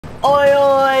Oi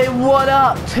oi, what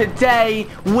up? Today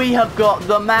we have got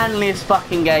the manliest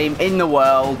fucking game in the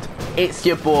world. It's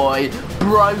your boy,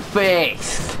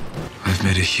 Broforce. I've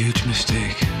made a huge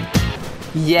mistake.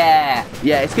 Yeah,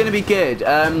 it's gonna be good.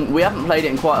 We haven't played it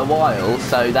in quite a while,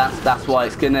 so that's why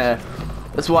it's gonna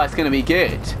be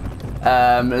good.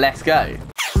 Let's go.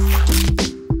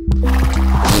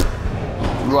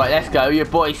 Right, let's go. Your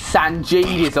boy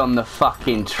Sanjeed is on the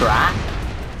fucking track.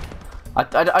 I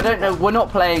don't know. We're not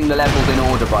playing the levels in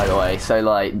order, by the way. So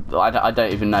like, I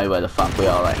don't even know where the fuck we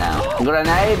are right now.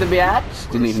 Grenade the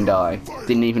bitch. Didn't even die.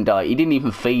 Didn't even die. He didn't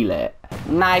even feel it.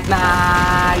 Night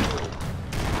night.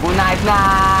 Oh, night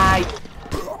night.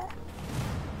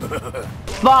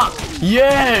 Fuck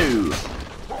you.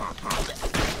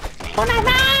 Oh, night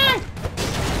night.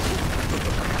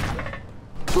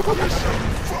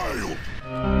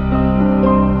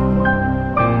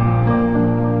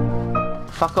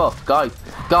 Fuck off, guys.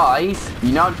 Guys,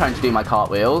 you know I'm trying to do my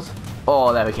cartwheels.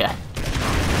 Oh, there we go.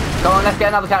 Come on, let's get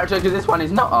another character, because this one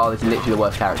is not... Oh, this is literally the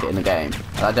worst character in the game.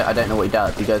 I don't know what he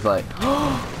does. He goes like...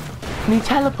 Can he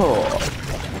teleport?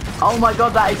 Oh my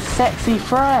god, that is sexy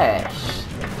fresh.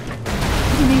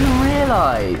 I didn't even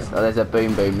realise. Oh, there's a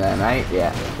boom boom there, mate.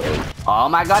 Yeah. Oh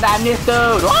my god, I'm this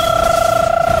dude.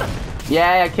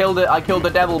 Yeah, I killed it. I killed the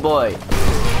devil boy.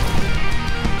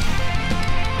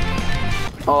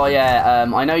 Oh yeah,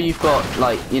 I know you've got,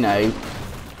 like, you know,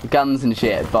 guns and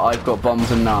shit, but I've got bombs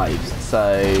and knives,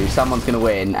 so someone's gonna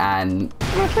win, and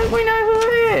I think we know who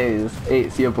it is.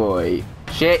 It's your boy.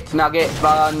 Shit, nugget,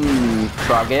 fun,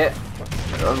 frog it.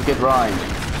 That was a good rhyme.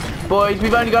 Boys,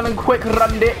 we've only gone and quick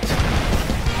runned it.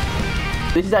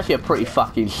 This is actually a pretty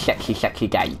fucking sexy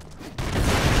game.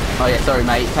 Oh yeah, sorry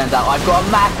mate, turns out I've got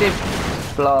a massive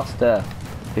blaster.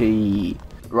 Hey.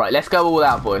 Right, let's go all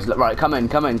out, boys. Right, come in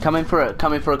for a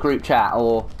group chat,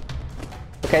 or...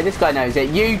 Okay, this guy knows it.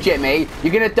 You, Jimmy,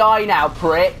 you're gonna die now,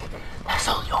 prick. That's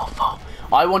all your fault.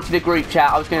 I wanted a group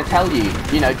chat. I was gonna tell you,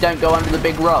 you know, don't go under the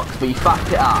big rocks, but you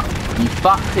fucked it up. You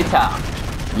fucked it up.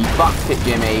 You fucked it,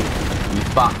 Jimmy. You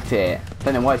fucked it. I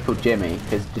don't know why it's called Jimmy,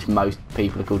 because just most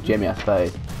people are called Jimmy, I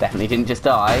suppose. Definitely didn't just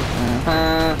die.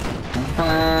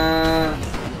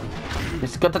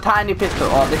 It's got the tiny pistol.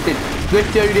 Oh, this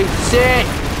dude is sick.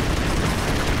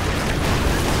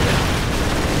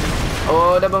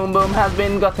 Oh, the boom boom has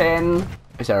been gotten.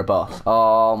 Is there a boss?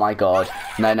 Oh my god.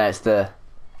 No, it's the...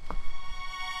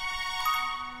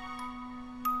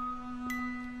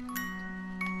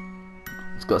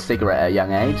 It's got a cigarette at a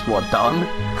young age. What done?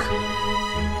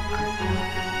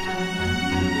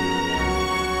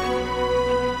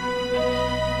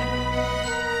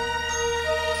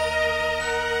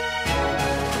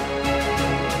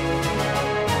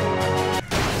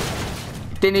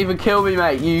 Didn't even kill me,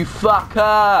 mate. You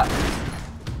fucker.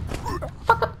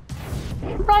 Fucker.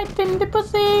 Right in the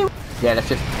pussy. Yeah, let's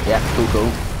just... Yeah,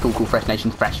 cool. Fresh nation.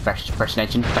 Fresh nation. Fresh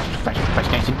nation.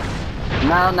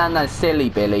 No. Silly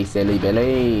Billy.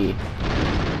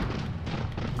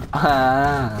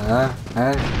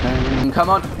 Come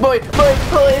on. Boy.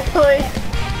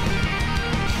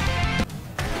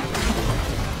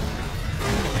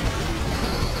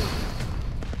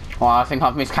 Oh, I think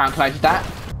I've miscalculated that.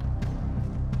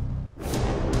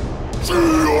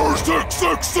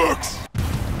 CR666.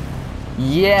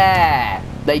 Yeah,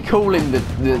 they call him the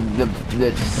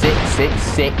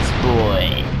 666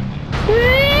 boy.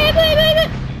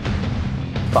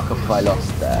 Fuck if I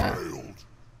lost there.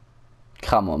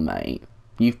 Come on, mate.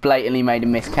 You've blatantly made a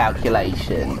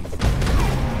miscalculation.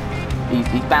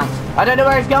 He's bounced. I don't know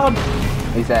where he's gone.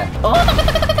 He's there. Oh.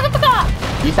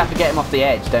 You just have to get him off the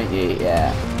edge, don't you?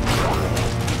 Yeah.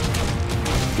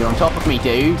 You're on top of me,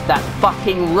 dude. That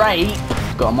fucking rape.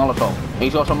 He's got a Molotov.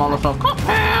 He's got a Molotov.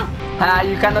 Ah,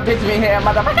 you cannot hit me here,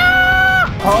 motherfucker.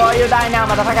 Oh, you die now,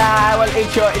 motherfucker. I will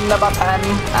eat you in the bottom.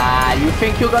 Ah, you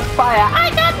think you got fire?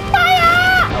 I got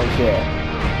fire. Oh, shit.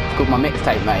 It's called my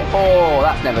mixtape, mate. Oh,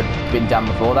 that's never been done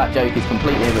before. That joke is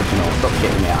completely original. Stop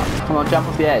shitting me out. Come on, jump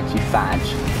off the edge, you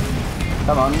fadge.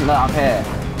 Come on, look, I'm here.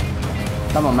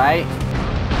 Come on, mate.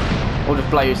 Or just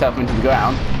blow yourself into the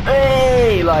ground.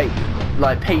 Hey, like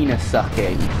penis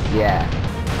sucking. Yeah.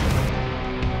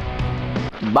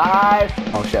 Bye.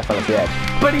 Oh shit, I fell off the edge.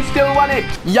 But he still won it.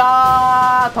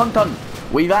 Yeah, ton.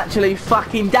 We've actually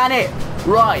fucking done it.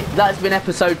 Right, that's been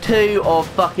episode 2 of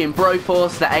fucking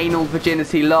Broforce, the anal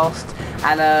virginity lost.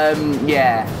 And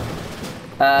yeah.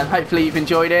 Hopefully you've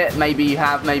enjoyed it. Maybe you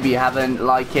have, maybe you haven't.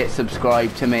 Like it,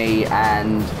 subscribe to me,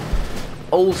 and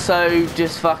also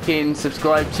just fucking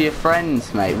subscribe to your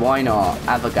friends, mate. Why not?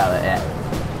 Have a go at it.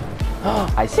 Oh,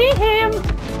 I see him.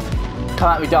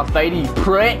 Come at me, Darth Vader, you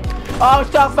prick. Oh,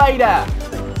 it's Darth Vader.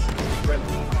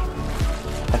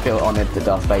 feel honoured that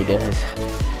Darth Vader has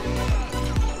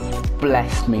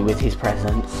blessed me with his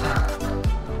presence.